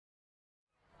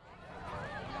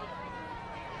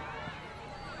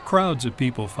Crowds of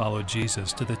people followed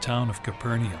Jesus to the town of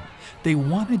Capernaum. They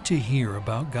wanted to hear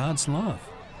about God's love.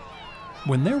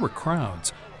 When there were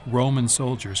crowds, Roman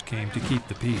soldiers came to keep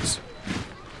the peace.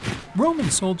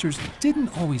 Roman soldiers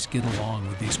didn't always get along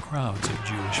with these crowds of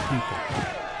Jewish people.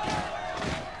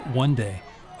 One day,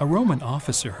 a Roman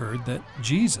officer heard that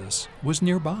Jesus was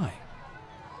nearby.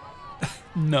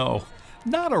 No,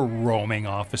 not a roaming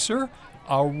officer,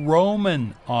 a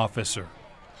Roman officer.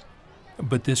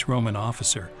 But this Roman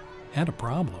officer had a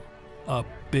problem, a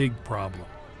big problem.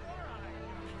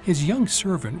 His young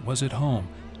servant was at home,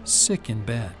 sick in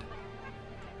bed.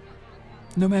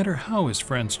 No matter how his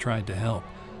friends tried to help,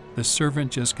 the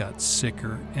servant just got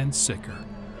sicker and sicker.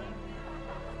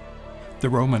 The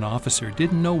Roman officer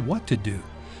didn't know what to do,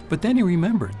 but then he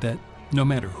remembered that no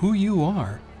matter who you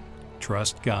are,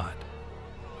 trust God.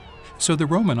 So the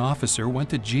Roman officer went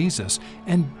to Jesus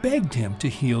and begged him to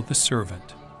heal the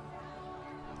servant.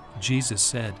 Jesus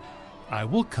said, "I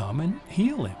will come and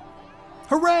heal him."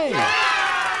 Hooray!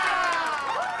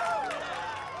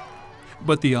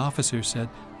 But the officer said,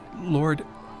 "Lord,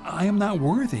 I am not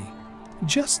worthy.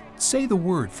 Just say the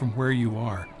word from where you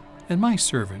are, and my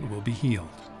servant will be healed.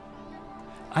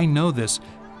 I know this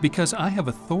because I have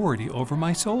authority over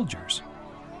my soldiers.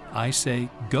 I say,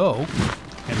 'Go,'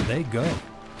 and they go.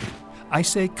 I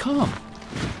say, 'Come,'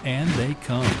 and they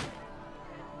come."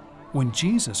 When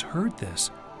Jesus heard this,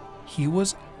 he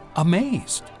was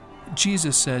amazed.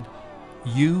 Jesus said,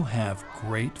 "You have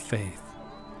great faith."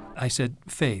 I said,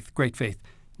 "Faith, great faith,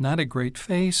 not a great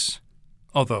face,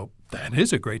 although that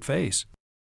is a great face."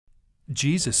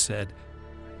 Jesus said,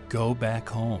 "Go back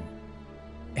home."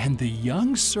 And the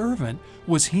young servant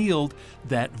was healed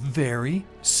that very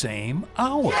same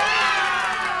hour.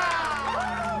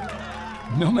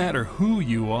 No matter who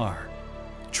you are,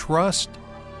 trust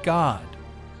God.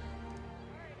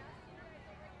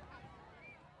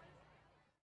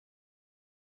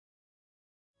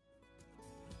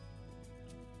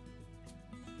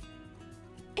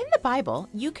 In the Bible,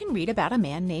 you can read about a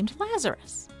man named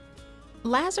Lazarus.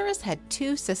 Lazarus had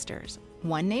two sisters,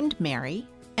 one named Mary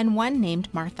and one named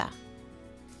Martha.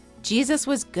 Jesus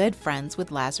was good friends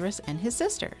with Lazarus and his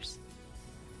sisters.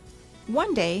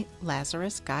 One day,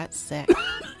 Lazarus got sick.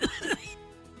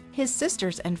 His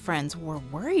sisters and friends were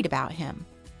worried about him.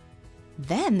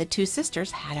 Then the two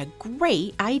sisters had a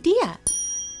great idea.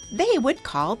 They would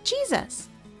call Jesus.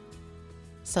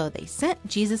 So they sent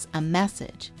Jesus a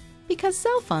message because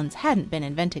cell phones hadn't been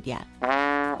invented yet.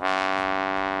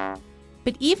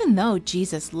 But even though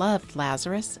Jesus loved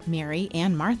Lazarus, Mary,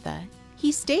 and Martha,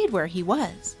 he stayed where he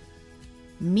was.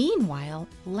 Meanwhile,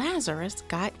 Lazarus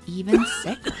got even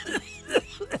sicker.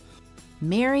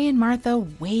 Mary and Martha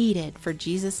waited for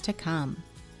Jesus to come,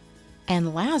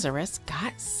 and Lazarus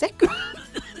got sicker.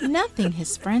 Nothing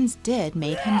his friends did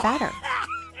made him better.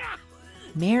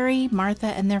 Mary, Martha,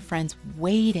 and their friends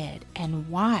waited and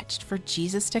watched for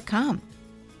Jesus to come.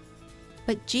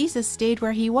 But Jesus stayed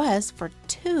where he was for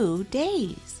 2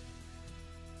 days.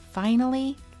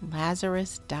 Finally,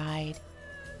 Lazarus died.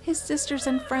 His sisters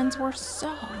and friends were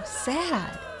so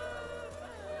sad.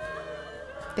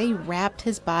 They wrapped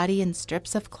his body in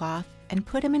strips of cloth and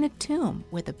put him in a tomb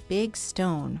with a big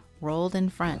stone rolled in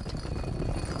front.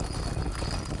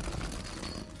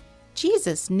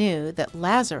 Jesus knew that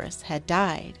Lazarus had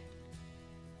died.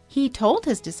 He told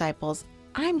his disciples,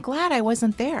 "I'm glad I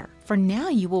wasn't there, for now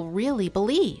you will really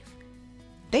believe."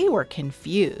 They were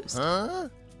confused.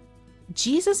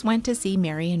 Jesus went to see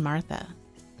Mary and Martha.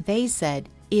 They said,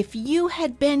 "If you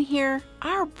had been here,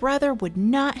 our brother would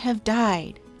not have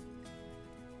died."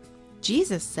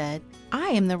 Jesus said, "I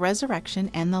am the resurrection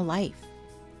and the life.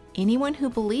 Anyone who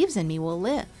believes in me will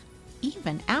live,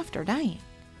 even after dying."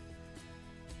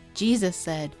 Jesus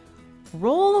said,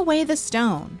 "Roll away the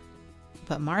stone."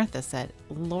 But Martha said,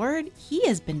 "Lord, he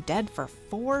has been dead for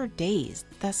 4 days.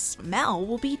 The smell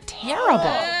will be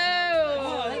terrible."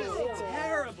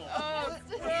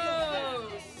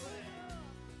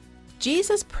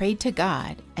 Jesus prayed to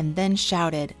God and then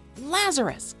shouted,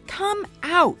 "Lazarus, come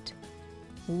out!"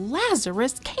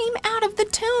 Lazarus came out of the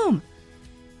tomb.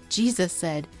 Jesus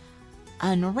said,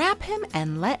 "Unwrap him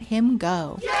and let him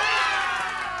go."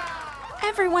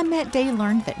 Everyone that day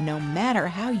learned that no matter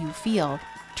how you feel,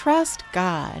 trust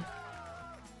God.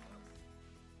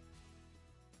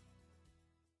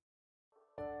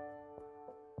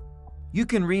 You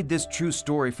can read this true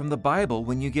story from the Bible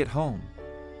when you get home.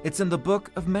 It's in the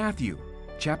book of Matthew,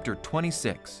 chapter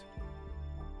 26.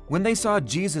 When they saw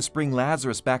Jesus bring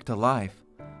Lazarus back to life,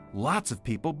 lots of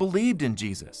people believed in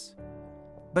Jesus.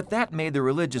 But that made the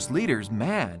religious leaders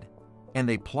mad, and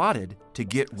they plotted to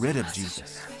get rid of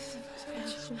Jesus.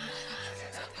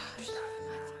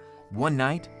 One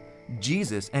night,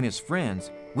 Jesus and his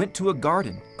friends went to a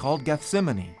garden called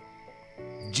Gethsemane.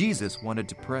 Jesus wanted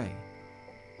to pray.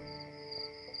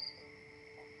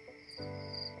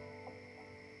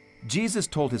 Jesus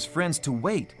told his friends to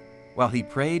wait while he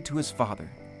prayed to his Father.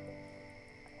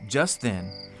 Just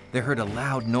then, they heard a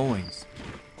loud noise,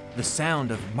 the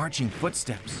sound of marching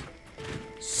footsteps.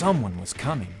 Someone was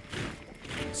coming.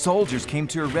 Soldiers came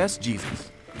to arrest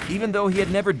Jesus, even though he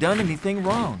had never done anything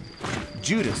wrong.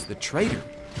 Judas, the traitor,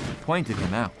 pointed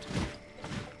him out.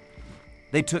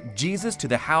 They took Jesus to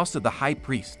the house of the high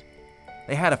priest.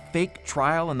 They had a fake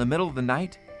trial in the middle of the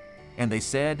night, and they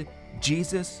said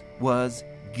Jesus was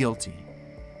guilty.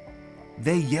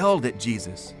 They yelled at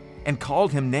Jesus and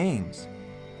called him names.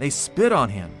 They spit on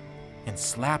him and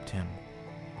slapped him.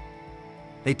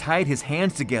 They tied his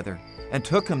hands together and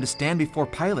took him to stand before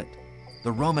Pilate,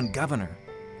 the Roman governor.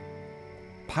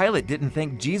 Pilate didn't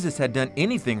think Jesus had done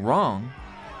anything wrong,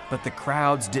 but the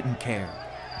crowds didn't care.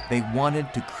 They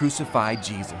wanted to crucify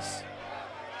Jesus.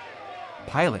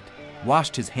 Pilate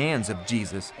washed his hands of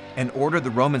Jesus and ordered the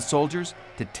Roman soldiers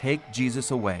to take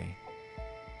Jesus away.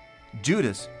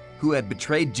 Judas, who had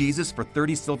betrayed Jesus for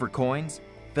 30 silver coins,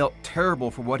 felt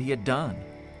terrible for what he had done.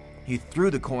 He threw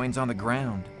the coins on the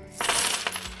ground.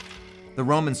 The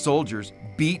Roman soldiers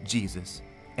beat Jesus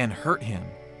and hurt him.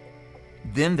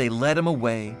 Then they led him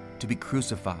away to be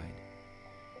crucified.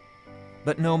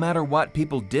 But no matter what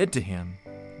people did to him,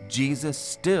 Jesus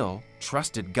still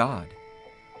trusted God.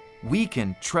 We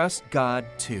can trust God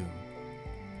too.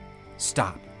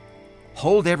 Stop.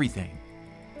 Hold everything.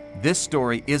 This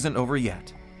story isn't over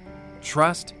yet.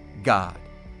 Trust God.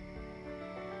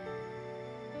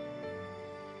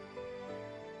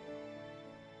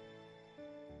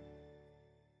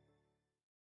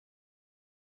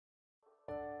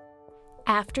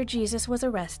 After Jesus was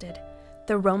arrested,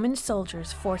 the Roman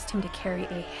soldiers forced him to carry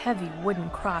a heavy wooden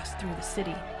cross through the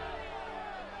city.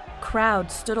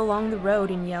 Crowds stood along the road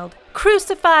and yelled,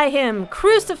 "Crucify him!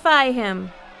 Crucify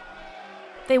him!"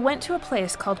 They went to a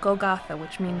place called Golgotha,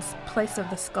 which means place of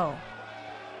the skull.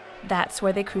 That's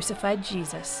where they crucified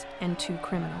Jesus and two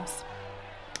criminals.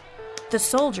 The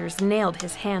soldiers nailed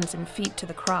his hands and feet to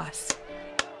the cross.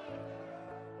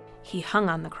 He hung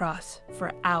on the cross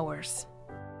for hours.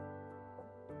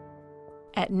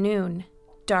 At noon,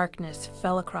 darkness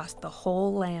fell across the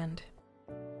whole land.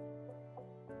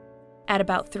 At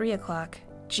about 3 o'clock,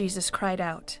 Jesus cried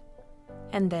out,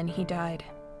 and then he died.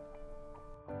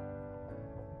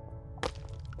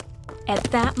 At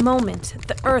that moment,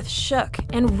 the earth shook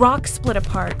and rocks split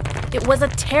apart. It was a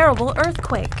terrible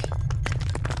earthquake.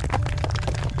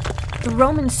 The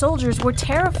Roman soldiers were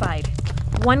terrified.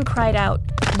 One cried out,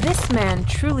 "This man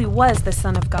truly was the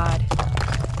Son of God."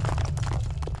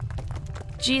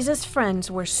 Jesus' friends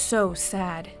were so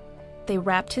sad. They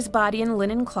wrapped his body in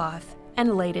linen cloth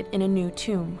and laid it in a new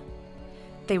tomb.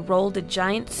 They rolled a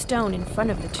giant stone in front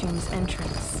of the tomb's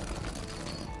entrance.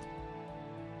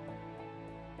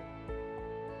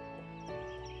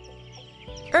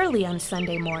 Early on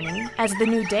Sunday morning, as the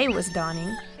new day was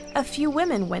dawning, a few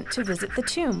women went to visit the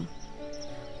tomb.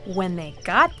 When they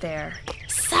got there,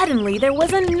 suddenly there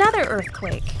was another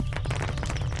earthquake.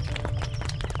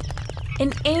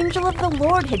 An angel of the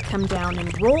Lord had come down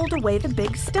and rolled away the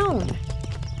big stone.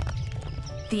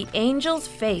 The angel's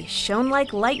face shone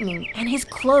like lightning, and his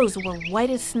clothes were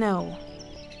white as snow.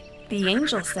 The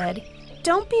angel said,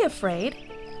 "Don't be afraid.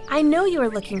 I know you are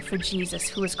looking for Jesus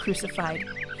who was crucified.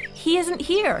 He isn't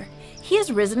here. He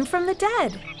is risen from the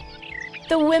dead."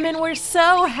 The women were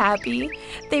so happy.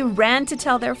 They ran to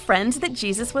tell their friends that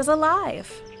Jesus was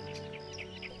alive.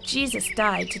 Jesus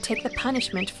died to take the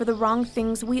punishment for the wrong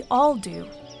things we all do.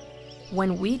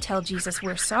 When we tell Jesus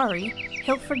we're sorry,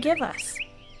 he'll forgive us.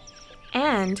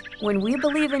 And when we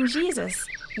believe in Jesus,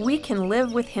 we can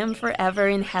live with him forever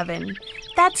in heaven.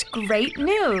 That's great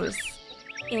news.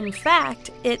 In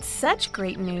fact, it's such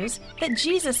great news that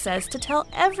Jesus says to tell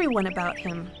everyone about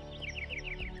him.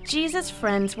 Jesus'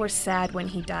 friends were sad when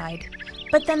he died,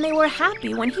 but then they were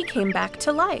happy when he came back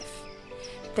to life.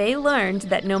 They learned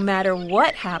that no matter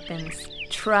what happens,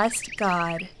 trust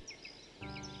God.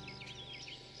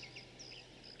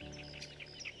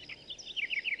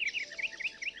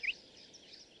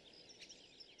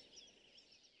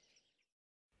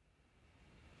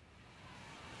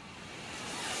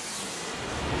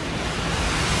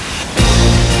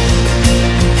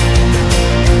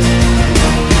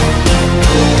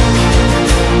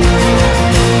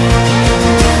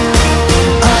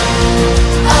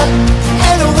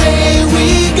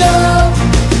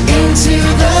 Into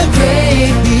the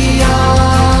great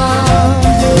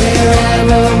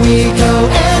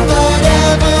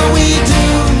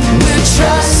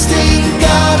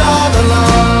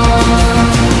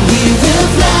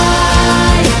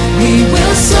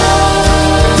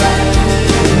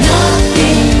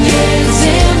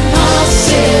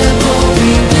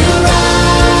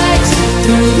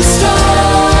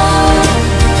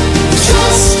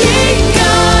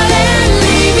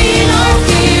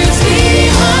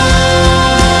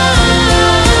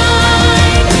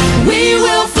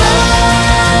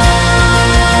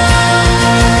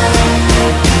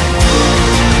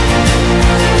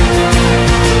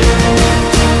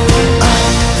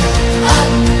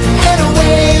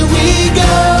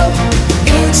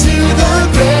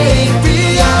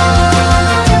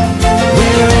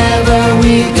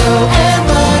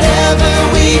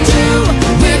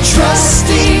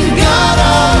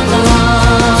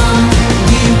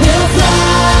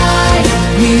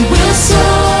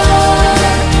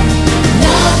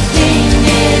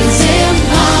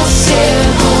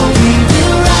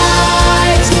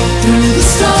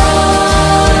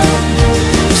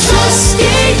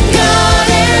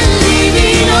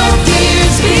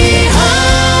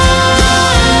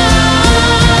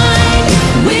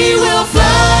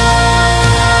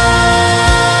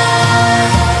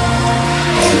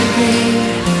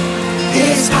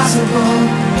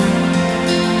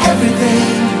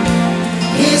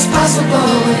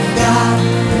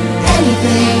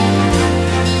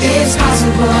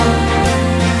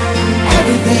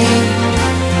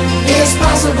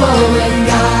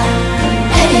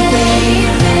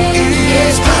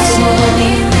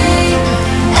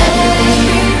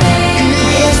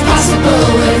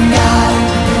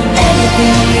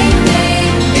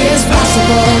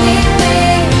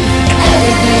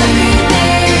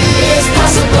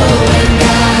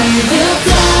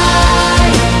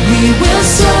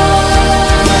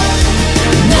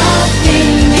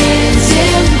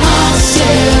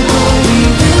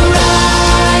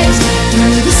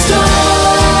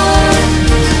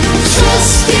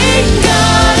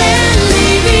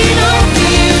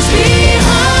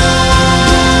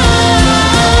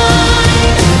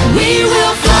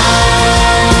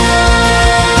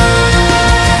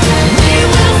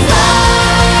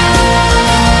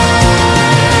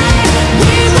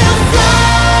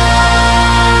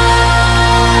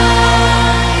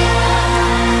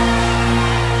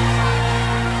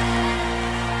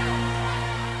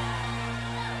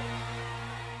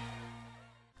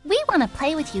want to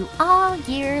play with you all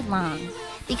year long.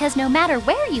 Because no matter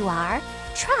where you are,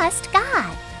 trust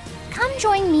God. Come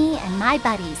join me and my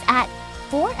buddies at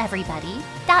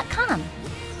foreverybody.com.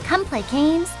 Come play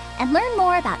games and learn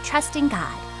more about trusting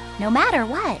God, no matter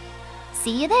what.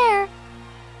 See you there.